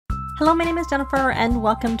Hello, my name is Jennifer, and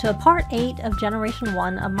welcome to part 8 of Generation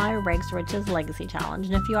 1 of my Rags to Riches Legacy Challenge.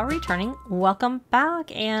 And if you are returning, welcome back,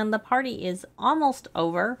 and the party is almost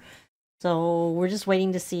over. So we're just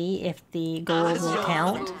waiting to see if the gold will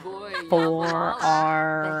count for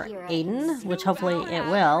our Aiden, which hopefully it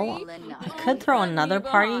will. I could throw another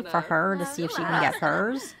party for her to see if she can get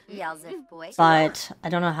hers, but I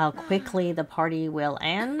don't know how quickly the party will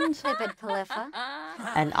end.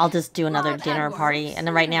 And I'll just do another dinner party. And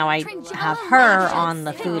then right now I have her on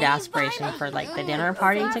the food aspiration for like the dinner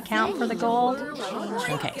party to count for the gold.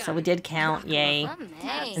 Okay, so we did count, yay.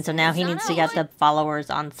 And so now he needs to get the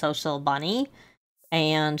followers on Social Bunny.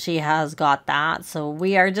 And she has got that. So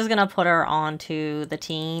we are just going to put her onto the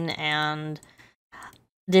teen. And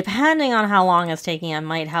depending on how long it's taking, I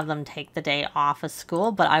might have them take the day off of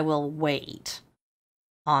school. But I will wait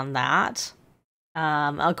on that.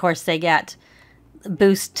 Of course, they get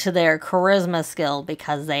boost to their charisma skill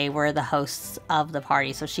because they were the hosts of the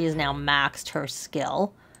party. So she has now maxed her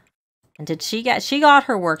skill. And did she got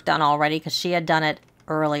her work done already because she had done it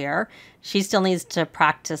earlier. She still needs to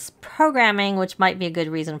practice programming, which might be a good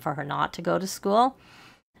reason for her not to go to school,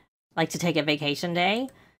 like to take a vacation day.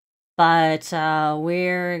 But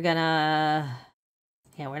we're gonna,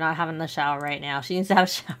 yeah, we're not having the shower right now. She needs to have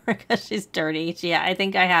a shower because she's dirty. I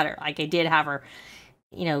think I had her, like I did have her,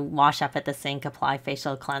 you know, wash up at the sink, apply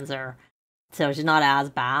facial cleanser. So she's not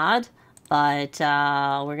as bad, but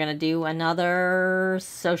we're gonna do another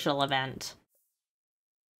social event.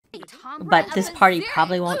 But this party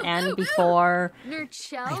probably won't end before,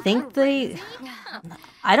 I think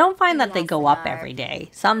I don't find that they go up every day.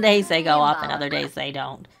 Some days they go up and other days they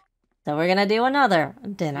don't. So we're gonna do another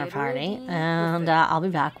dinner party, and I'll be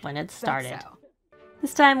back when it's started.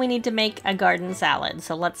 This time we need to make a garden salad,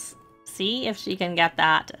 so let's see if she can get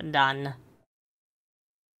that done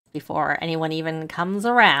before anyone even comes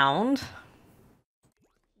around.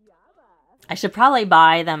 I should probably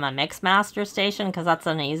buy them a Mixmaster station because that's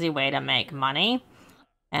an easy way to make money.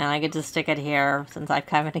 And I could just stick it here since I've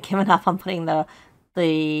kind of given up on putting the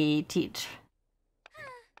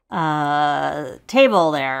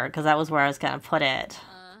table there because that was where I was going to put it.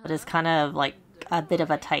 But it's kind of like a bit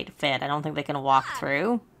of a tight fit. I don't think they can walk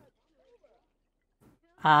through.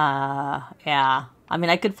 Yeah. I mean,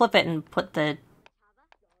 I could flip it and put the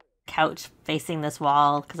couch facing this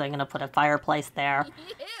wall because I'm going to put a fireplace there.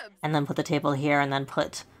 And then put the table here and then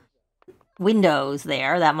put windows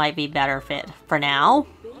there. That might be better fit for now.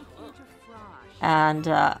 And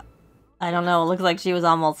I don't know, it looks like she was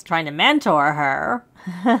almost trying to mentor her.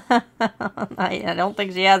 I don't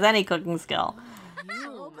think she has any cooking skill.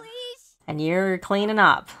 And you're cleaning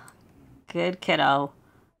up. Good kiddo.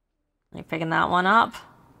 You picking that one up?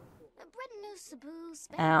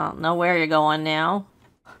 I don't know where you're going now.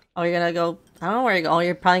 Oh, you're gonna go, I don't know where you're going. Oh,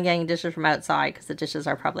 you're probably getting dishes from outside because the dishes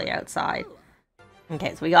are probably outside.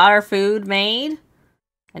 Okay, so we got our food made.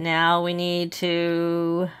 And now we need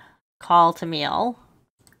to call to meal.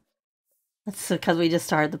 That's because we just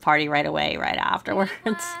started the party right away, right afterwards.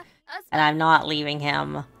 And I'm not leaving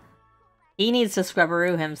him. He needs to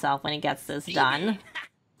scrubberoo himself when he gets this done.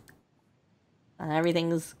 And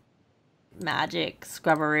everything's magic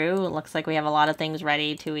scrubberoo. It looks like we have a lot of things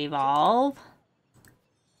ready to evolve.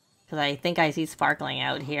 Because I think I see sparkling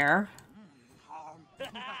out here.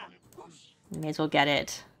 May as well get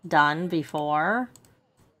it done before.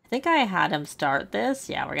 I think I had him start this.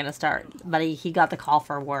 Yeah, we're going to start. But he got the call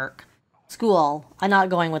for work. School. I'm not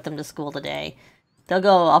going with them to school today. They'll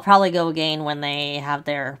go. I'll probably go again when they have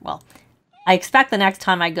their... Well, I expect the next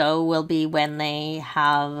time I go will be when they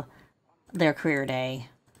have their career day.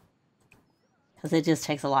 Because it just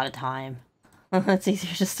takes a lot of time. It's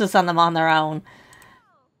easier just to send them on their own.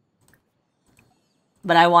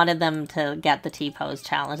 But I wanted them to get the T-pose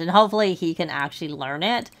challenge. And hopefully he can actually learn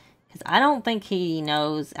it. Because I don't think he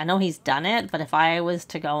knows. I know he's done it. But if I was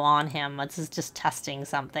to go on him, this is just testing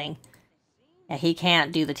something. Yeah, he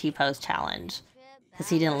can't do the T-pose challenge. Because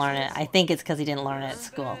he didn't learn it. I think it's because he didn't learn it at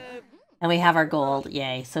school. And we have our gold.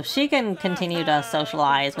 Yay. So she can continue to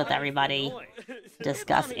socialize with everybody.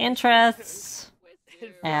 Discuss interests.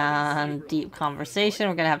 And deep conversation.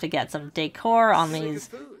 We're going to have to get some decor on these.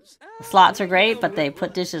 The slots are great, but they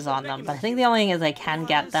put dishes on them. But I think the only thing is they can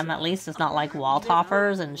get them at least. It's not like wall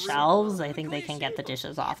toppers and shelves. I think they can get the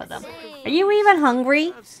dishes off of them. Are you even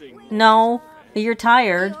hungry? No, but you're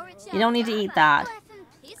tired. You don't need to eat that.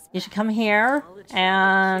 You should come here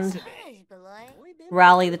and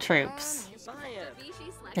rally the troops.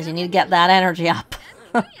 Because you need to get that energy up.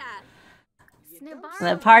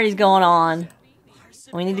 The party's going on.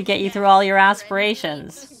 We need to get you through all your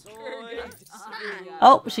aspirations.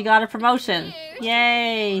 Oh, she got a promotion.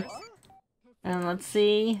 Yay. And let's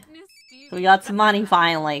see. We got some money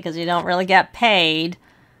finally, because you don't really get paid.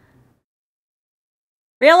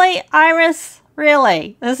 Really, Iris?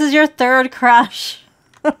 Really? This is your third crush?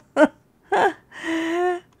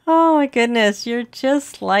 Oh my goodness, you're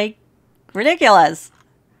just like ridiculous.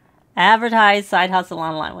 Advertise side hustle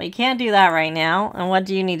online. Well, you can't do that right now. And what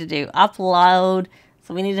do you need to do? Upload.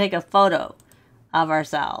 So we need to take a photo of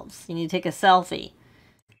ourselves. You need to take a selfie.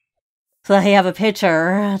 So that you have a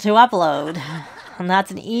picture to upload. And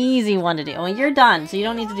that's an easy one to do. Well, you're done, so you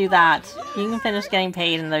don't need to do that. You can finish getting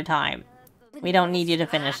paid another time. We don't need you to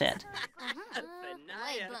finish it.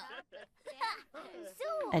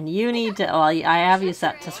 And you need to... Well, I have you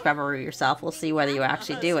set to scrubberoo yourself. We'll see whether you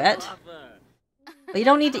actually do it. But you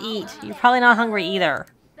don't need to eat. You're probably not hungry either.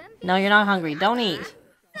 No, you're not hungry. Don't eat.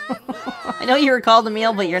 I know you were called a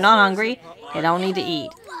meal, but you're not hungry. You don't need to eat.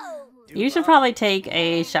 You should probably take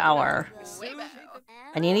a shower.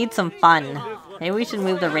 And you need some fun. Maybe we should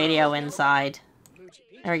move the radio inside.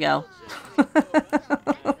 There we go.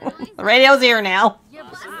 The radio's here now.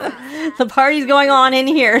 The party's going on in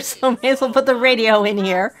here, so may as well put the radio in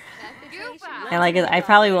here. And like, I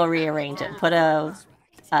probably will rearrange it. Put a...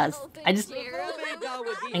 I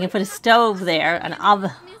can put a stove there, an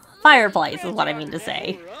oven, fireplace is what I mean to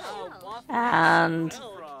say. And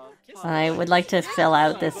I would like to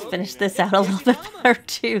finish this out a little bit better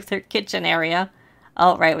too, their kitchen area.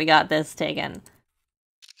 Oh, right, we got this taken.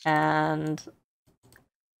 And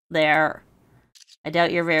there. I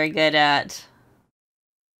doubt you're very good at...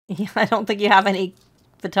 I don't think you have any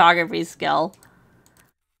photography skill.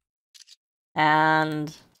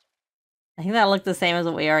 And I think that looked the same as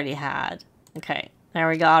what we already had. Okay, there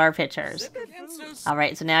we got our pictures.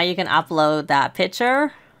 Alright, so now you can upload that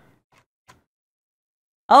picture.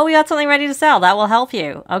 Oh, we got something ready to sell. That will help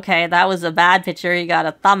you. Okay, that was a bad picture. You got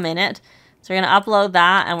a thumb in it. So we're going to upload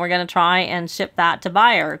that, and we're going to try and ship that to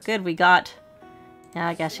buyer. Good, we got... Yeah,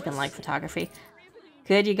 I guess you can like photography.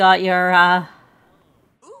 Good, you got your,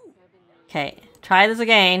 Okay, try this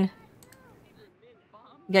again.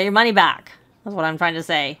 You got your money back. That's what I'm trying to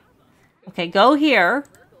say. Okay, go here.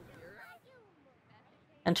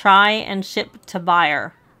 And try and ship to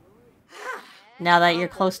buyer. Now that you're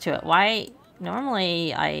close to it. Why?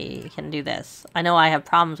 Normally, I can do this. I know I have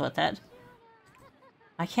problems with it.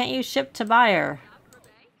 Why can't you ship to buyer?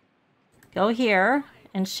 Go here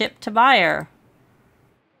and ship to buyer.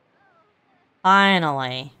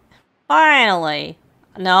 Finally. Finally.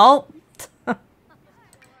 No.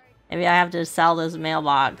 Maybe I have to sell this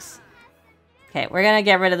mailbox. Okay, we're gonna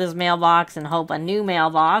get rid of this mailbox and hope a new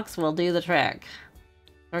mailbox will do the trick.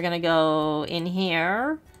 We're gonna go in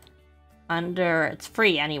here. Under... It's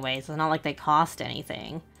free anyways. It's not like they cost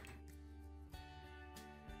anything.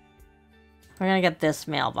 We're gonna get this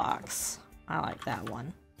mailbox. I like that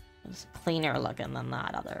one. It's cleaner looking than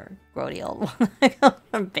that other grody old one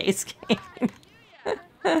from base game.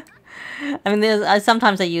 I mean,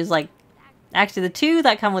 sometimes I use like... Actually, the two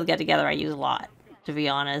that come with Get Together I use a lot, to be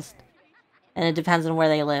honest. And it depends on where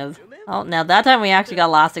they live. Oh, now that time we actually got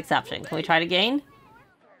last exception. Can we try it again?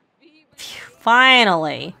 Phew,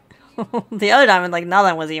 finally! The other time, like,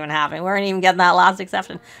 nothing was even happening. We weren't even getting that last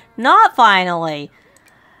exception. Not finally!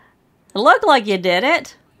 It looked like you did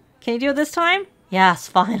it. Can you do it this time? Yes,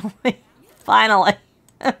 finally. Finally.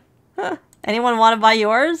 Anyone want to buy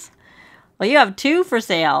yours? Well, you have two for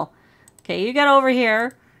sale. Okay, you get over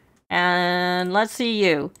here. And let's see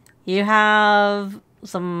you. You have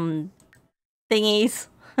some thingies,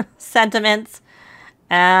 sentiments,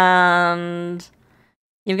 and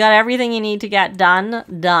you've got everything you need to get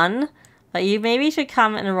done. But you maybe should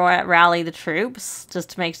come and rally the troops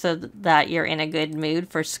just to make sure that you're in a good mood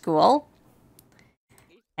for school.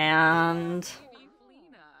 And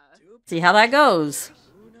see how that goes.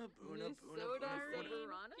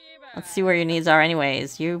 Let's see where your needs are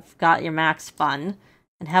anyways. You've got your max fun.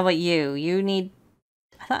 And how about you? You need...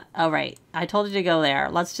 Oh, right. I told you to go there.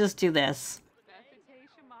 Let's just do this.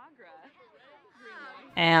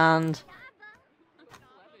 And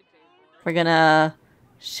we're gonna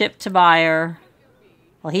ship to buyer.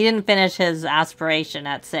 Well, he didn't finish his aspiration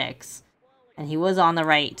at 6. And he was on the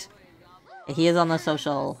right. He is on the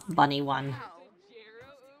social bunny one.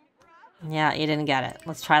 Yeah, you didn't get it.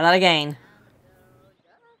 Let's try that again.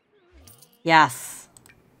 Yes.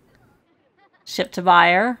 Ship to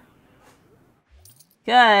buyer.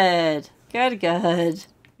 Good. Good, good.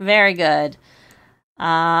 Very good. You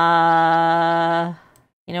know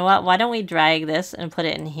what? Why don't we drag this and put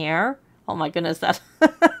it in here? Oh my goodness, that's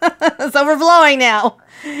it's overflowing now.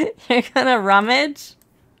 You're gonna rummage.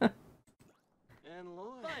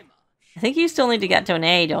 I think you still need to get to an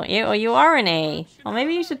A, don't you? Oh, you are an A. Well,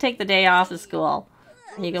 maybe you should take the day off of school.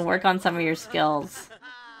 You can work on some of your skills.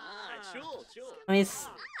 How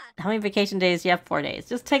many vacation days do you have? 4 days.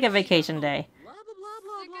 Just take a vacation day.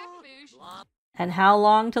 And how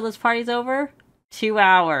long till this party's over? 2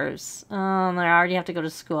 hours. Oh, I already have to go to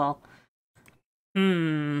school.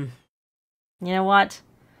 You know what?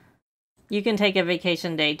 You can take a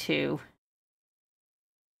vacation day too.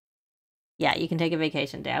 Yeah, you can take a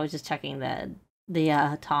vacation day. I was just checking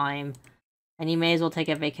the time. And you may as well take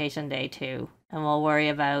a vacation day too. And we'll worry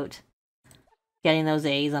about getting those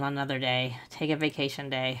A's on another day. Take a vacation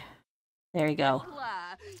day. There you go.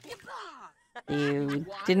 You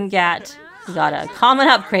didn't get... You got a common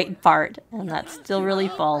upgrade part. And that's still really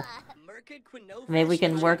full. Maybe we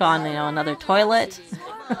can work on, you know, another toilet.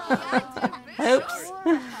 Oops.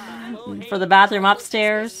 For the bathroom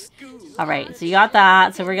upstairs. Alright, so you got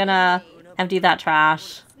that. So we're gonna empty that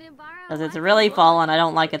trash. Because it's really full and I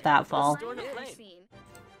don't like it that full.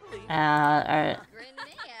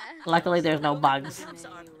 Luckily there's no bugs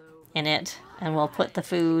in it. And we'll put the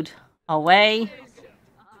food away.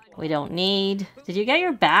 We don't need... Did you get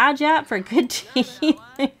your badge yet for good teeth?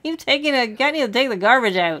 You've taken a... Getting to take the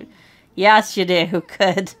garbage out. Yes, you do.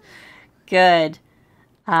 Good. Good.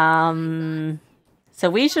 So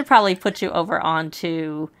we should probably put you over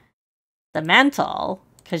onto the mental.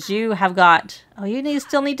 Because you have got... Oh, you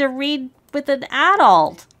still need to read with an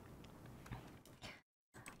adult.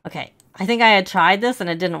 Okay. I think I had tried this and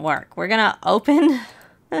it didn't work. We're going to open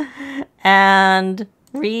and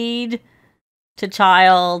read to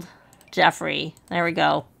child Jeffrey. There we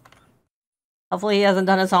go. Hopefully he hasn't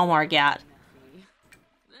done his homework yet.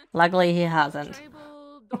 Luckily he hasn't.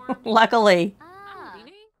 Luckily.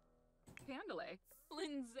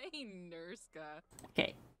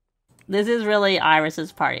 Okay. This is really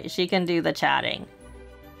Iris's party. She can do the chatting.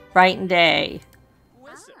 Brighten day.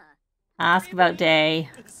 Ask about day.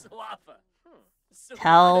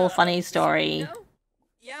 Tell funny story.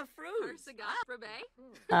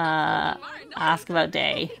 Ask about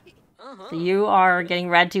day. So you are getting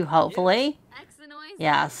read to, hopefully.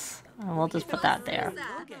 Yes. And we'll just put that there.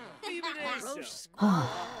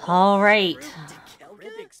 Alright.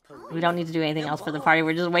 We don't need to do anything else for the party.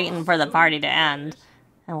 We're just waiting for the party to end.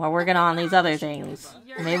 And we're working on these other things.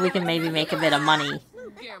 Maybe we can make a bit of money.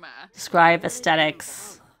 Describe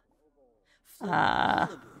aesthetics. We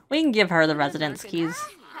can give her the residence keys.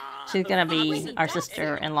 She's gonna be our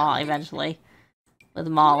sister-in-law eventually. With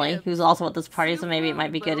Molly, who's also at this party, so maybe it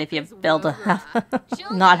might be good if you build a...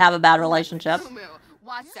 not have a bad relationship.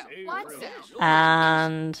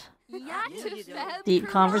 And... deep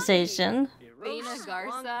conversation.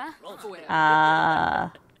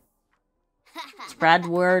 Spread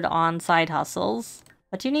word on side hustles.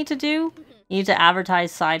 What do you need to do? You need to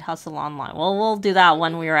advertise side hustle online. Well, we'll do that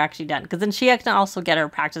when we are actually done. Because then she can also get her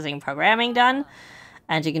practicing programming done.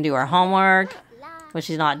 And she can do her homework, which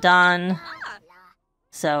she's not done.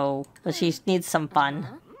 So, but she needs some fun.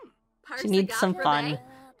 She needs some fun.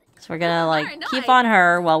 So we're gonna, like, keep on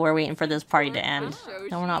her while we're waiting for this party to end.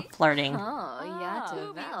 No, we're not flirting.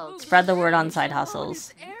 Spread the word on side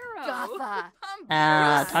hustles.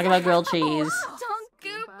 Talk about grilled cheese.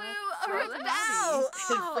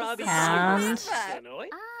 And...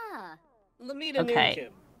 okay.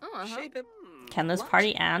 Can this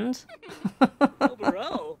party end?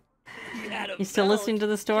 You still listening to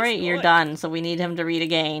the story? You're done, so we need him to read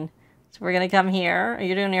again. So we're gonna come here.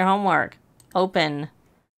 You're doing your homework. Open.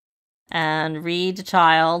 And read to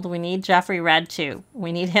child. We need Jeffrey read to.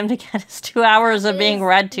 We need him to get his 2 hours of being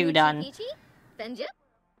read to done.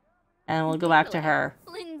 And we'll go back to her,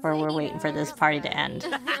 where we're waiting for this party to end.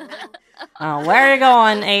 Oh, where are you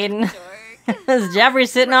going, Aiden? There's Jeffrey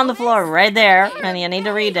sitting on the floor right there, and you need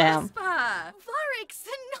to read to him.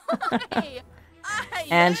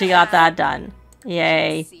 And she got that done.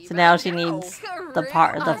 Yay. So now she needs the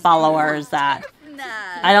followers that...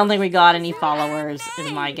 I don't think we got any followers,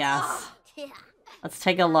 is my guess. Let's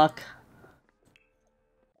take a look.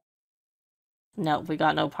 Nope, we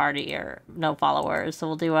got no party or no followers. So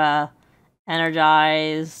we'll do a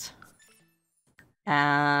energized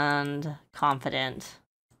and confident.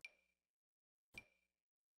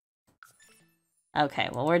 Okay,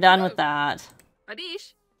 well, we're done with that.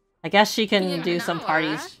 I guess she can do some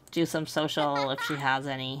parties, do some social if she has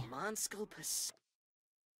any.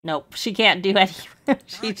 Nope, she can't do any.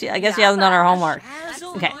 I guess she hasn't done her homework.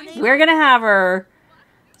 Okay, we're gonna have her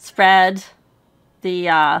spread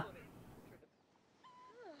the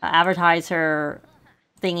advertise her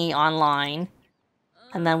thingy online,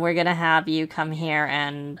 and then we're gonna have you come here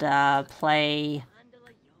and play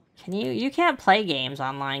Can you? You can't play games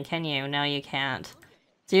online, can you? No, you can't.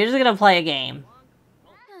 So you're just gonna play a game.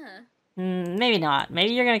 Maybe not.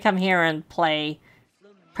 Maybe you're gonna come here and play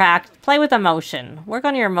with emotion. Work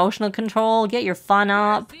on your emotional control. Get your fun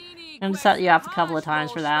up. I'm gonna set you up a couple of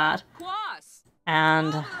times for that.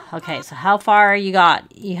 And okay, so how far you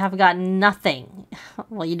got? You have got nothing.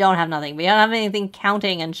 Well, you don't have nothing, but you don't have anything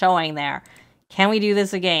counting and showing there. Can we do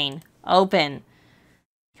this again? Open.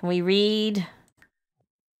 Can we read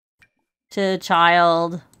to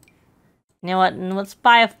child? You know what? Let's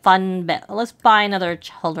buy a fun bit. Let's buy another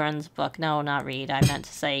children's book. No, not read. I meant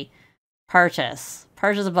to say purchase.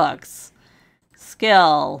 Purchase books.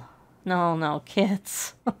 Skill. No,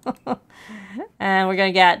 kids. And we're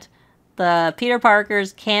gonna get the Peter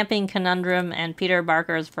Parker's Camping Conundrum and Peter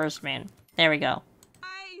Parker's First Moon. There we go.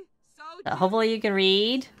 Hopefully you can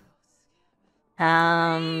read.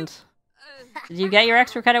 And did you get your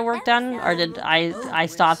extra credit work done? Or did I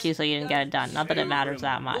stopped you so you didn't get it done? Not that it matters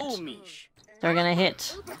that much. So we're gonna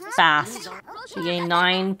hit fast. She gained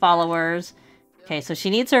 9 followers. Okay, so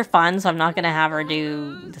she needs her fun, so I'm not gonna have her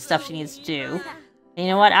do the stuff she needs to do. And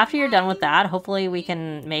you know what? After you're done with that, hopefully we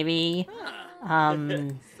can maybe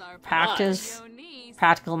practice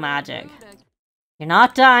practical magic. You're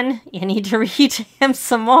not done. You need to read to him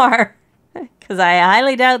some more. Because I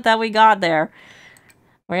highly doubt that we got there.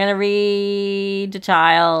 We're gonna read to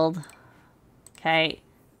child. Okay.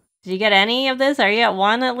 Did you get any of this? Are you at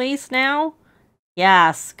 1 at least now?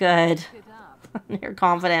 Yes, good. You're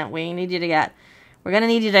confident. We're gonna need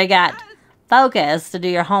you to get focused to do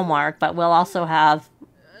your homework, but we'll also have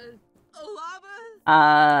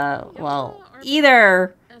well,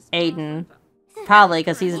 either Aiden, probably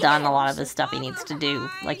because he's done a lot of his stuff he needs to do.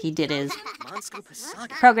 Like he did his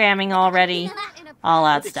programming already, all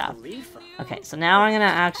that stuff. Okay, so now I'm gonna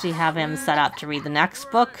actually have him set up to read the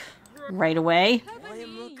next book right away.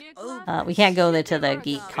 We can't go to the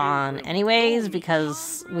Geek Con anyways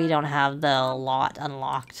because we don't have the lot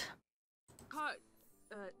unlocked.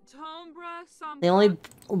 The only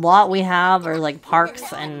lot we have are like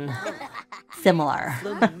parks and similar.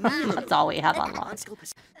 That's all we have unlocked.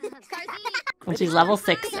 Which is level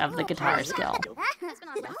 6 of the guitar skill.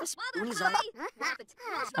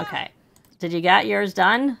 Okay. Did you get yours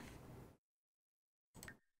done?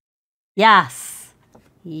 Yes.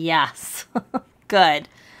 Yes. Good.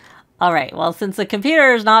 Alright, well, since the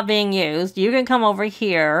computer is not being used, you can come over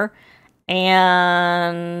here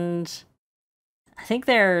and I think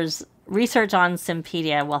there's research on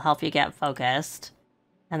Simpedia will help you get focused.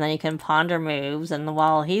 And then you can ponder moves, and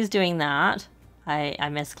while he's doing that, I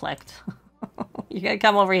misclicked. You gotta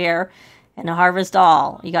come over here and harvest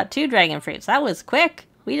all. You got 2 dragon fruits. That was quick.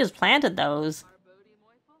 We just planted those.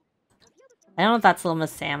 I don't know if that's Little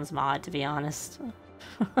Miss Sam's mod, to be honest.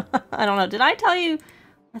 I don't know. Did I tell you?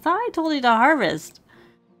 I thought I told you to harvest.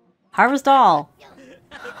 Harvest all.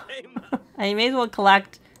 And you may as well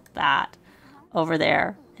collect that over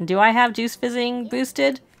there. And do I have juice fizzing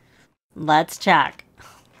boosted? Let's check.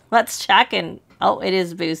 Let's check and... Oh, it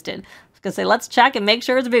is boosted. I was going to say, let's check and make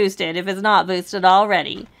sure it's boosted if it's not boosted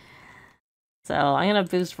already. So I'm going to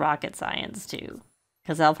boost rocket science too.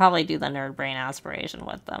 Because I'll probably do the nerd brain aspiration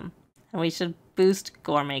with them. And we should boost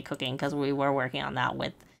gourmet cooking because we were working on that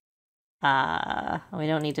with... we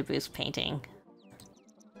don't need to boost painting.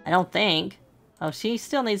 I don't think. Oh, she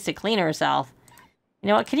still needs to clean herself. You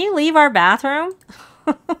know what? Can you leave our bathroom?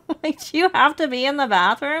 Like, do you have to be in the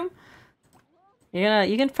bathroom?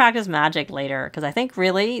 You can practice magic later, because I think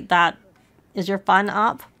really that is your fun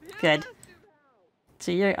up. Good.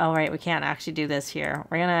 So you're, oh right, we can't actually do this here.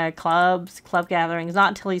 We're gonna club gatherings, not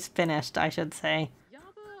until he's finished, I should say.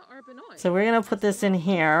 So we're gonna put this in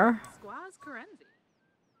here.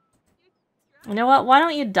 You know what? Why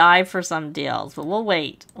don't you dive for some deals? But we'll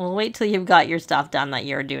wait. We'll wait till you've got your stuff done that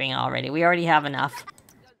you're doing already. We already have enough.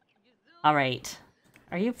 All right.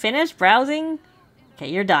 Are you finished browsing?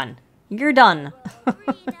 Okay, you're done. You're done.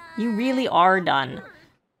 You really are done.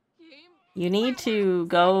 You need to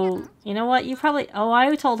go... You know what? You probably... Oh,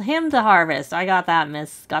 I told him to harvest. I got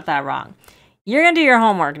that wrong. You're gonna do your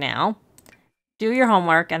homework now. Do your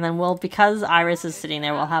homework, and then we'll... Because Iris is sitting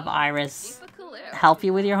there, we'll have Iris help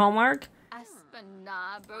you with your homework.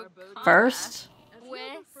 First.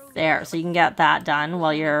 There, so you can get that done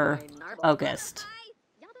while you're focused.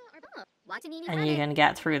 And you can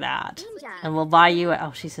get through that. And we'll buy you...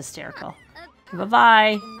 Oh, she's hysterical.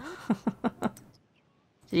 Bye-bye.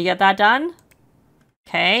 Did you get that done?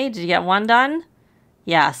 Okay, did you get one done?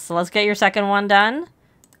 Yes, so let's get your second one done.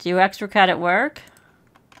 Do extra credit work.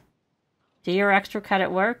 Do your extra credit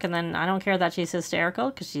work, and then I don't care that she's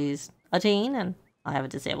hysterical, because she's a teen, and I have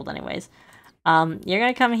it disabled anyways. You're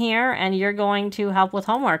going to come here and you're going to help with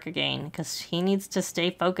homework again because he needs to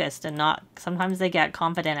stay focused and not... Sometimes they get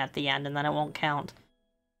confident at the end and then it won't count.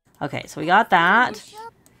 Okay, so we got that.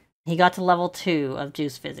 He got to level 2 of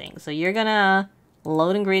juice fizzing. So you're going to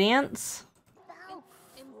load ingredients.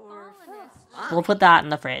 We'll put that in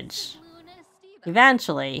the fridge.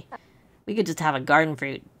 Eventually, we could just have a garden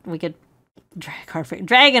fruit. We could...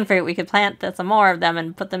 Dragon fruit. We could plant some more of them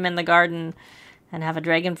and put them in the garden and have a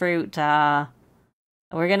dragon fruit. We're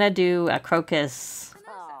gonna do a crocus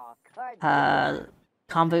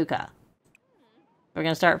kombucha. We're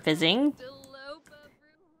gonna start fizzing.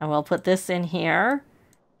 And we'll put this in here.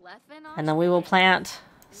 And then we will plant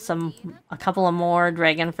a couple of more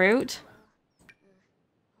dragon fruit.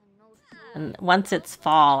 And once it's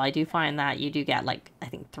fall, I do find that you do get, like, I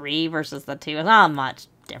think 3 versus the 2. It's not much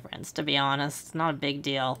difference, to be honest. It's not a big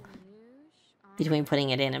deal between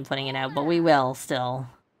putting it in and putting it out, but we will still.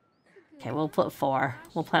 Okay, we'll put 4.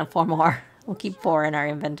 We'll plant 4 more. We'll keep 4 in our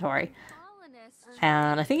inventory.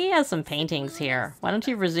 And I think he has some paintings here. Why don't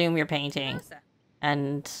you resume your painting?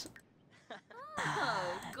 And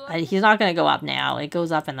he's not going to go up now. It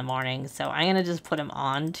goes up in the morning, so I'm going to just put him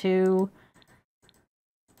on to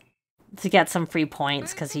get some free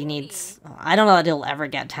points because he needs... I don't know that he'll ever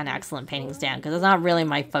get 10 excellent paintings down because it's not really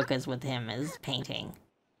my focus with him is painting.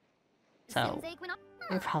 So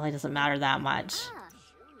it probably doesn't matter that much.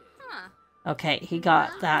 Okay, he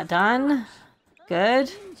got that done.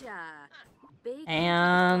 Good.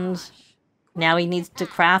 And now he needs to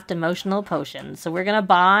craft emotional potions. So we're going to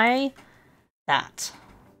buy that.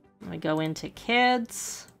 We go into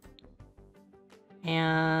kids.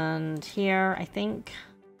 And here, I think...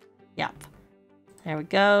 Yep. There we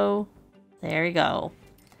go. There we go.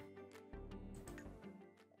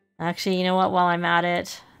 Actually, you know what? While I'm at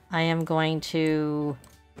it, I'm going to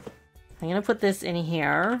put this in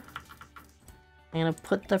here. I'm going to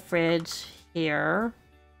put the fridge here.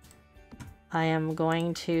 I am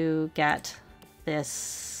going to get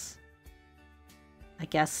this... I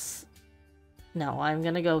guess... No, I'm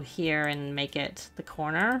going to go here and make it the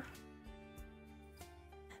corner.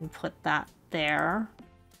 And put that there.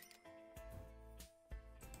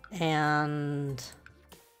 And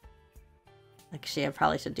actually, I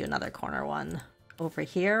probably should do another corner one over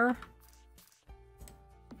here.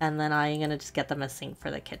 And then I'm going to just get them a sink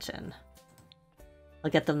for the kitchen.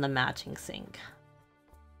 I'll get them the matching sink.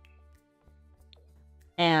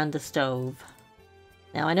 And a stove.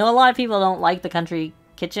 Now, I know a lot of people don't like the country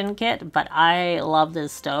kitchen kit, but I love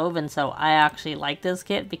this stove. And so I actually like this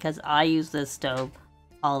kit because I use this stove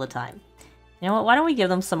all the time. You know what? Why don't we give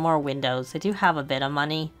them some more windows? They do have a bit of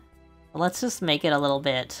money. Let's just make it a little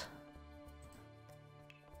bit,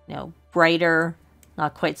 you know, brighter,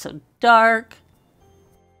 not quite so dark.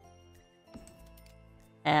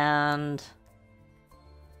 And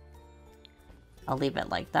I'll leave it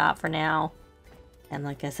like that for now. And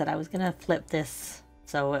like I said, I was going to flip this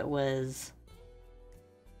so it was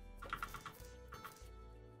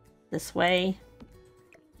this way.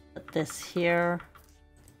 Put this here.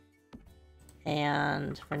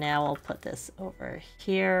 And for now, we'll put this over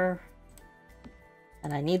here.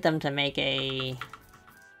 And I need them to make a...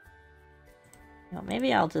 Well,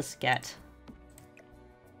 maybe I'll just get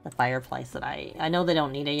the fireplace that I know they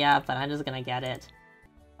don't need it yet, but I'm just going to get it.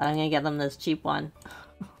 But I'm going to get them this cheap one.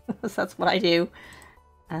 That's what I do.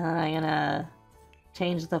 And then I'm going to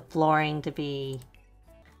change the flooring to be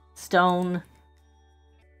stone,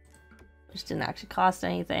 which didn't actually cost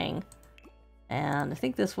anything. And I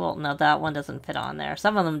think this will... No, that one doesn't fit on there.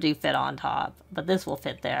 Some of them do fit on top, but this will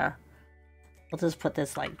fit there. We'll just put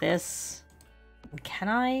this like this. Can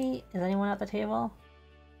I... Is anyone at the table?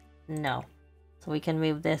 No. So we can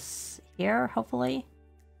move this here, hopefully.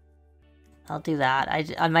 I'll do that.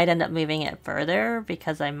 I might end up moving it further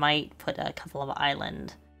because I might put a couple of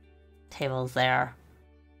island tables there.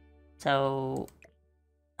 So...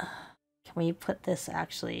 Can we put this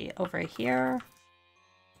actually over here?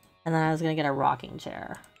 And then I was going to get a rocking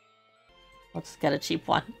chair. Let's get a cheap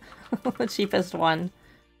one. The cheapest one.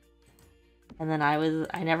 And then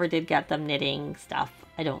I never did get them knitting stuff,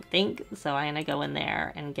 I don't think. So I'm going to go in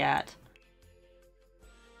there and get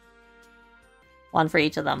one for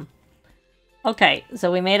each of them. Okay,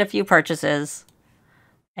 so we made a few purchases.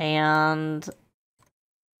 And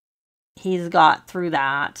he's got through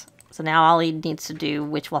that. So now all he needs to do,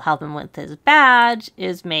 which will help him with his badge,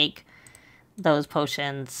 is make those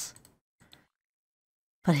potions.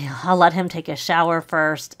 But I'll let him take a shower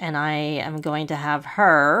first, and I am going to have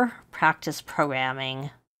her practice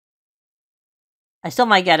programming. I still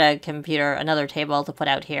might get a computer, another table to put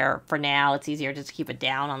out here. For now, it's easier just to keep it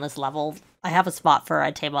down on this level I have a spot for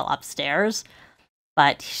a table upstairs,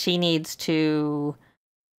 but she needs to...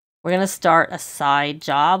 We're going to start a side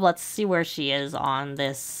job. Let's see where she is on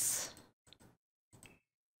this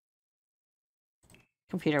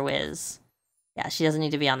computer whiz. Yeah, she doesn't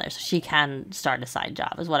need to be on there, so she can start a side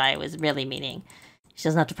job, is what I was really meaning. She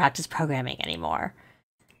doesn't have to practice programming anymore.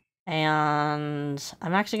 And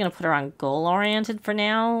I'm actually going to put her on goal-oriented for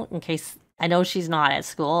now, in case... I know she's not at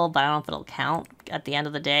school, but I don't know if it'll count at the end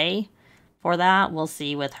of the day for that. We'll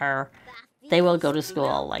see with her. They will go to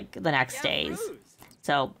school, like, the next days.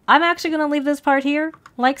 So, I'm actually going to leave this part here.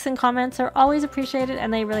 Likes and comments are always appreciated,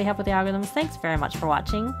 and they really help with the algorithms. Thanks very much for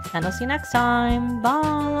watching, and I'll see you next time.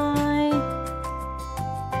 Bye!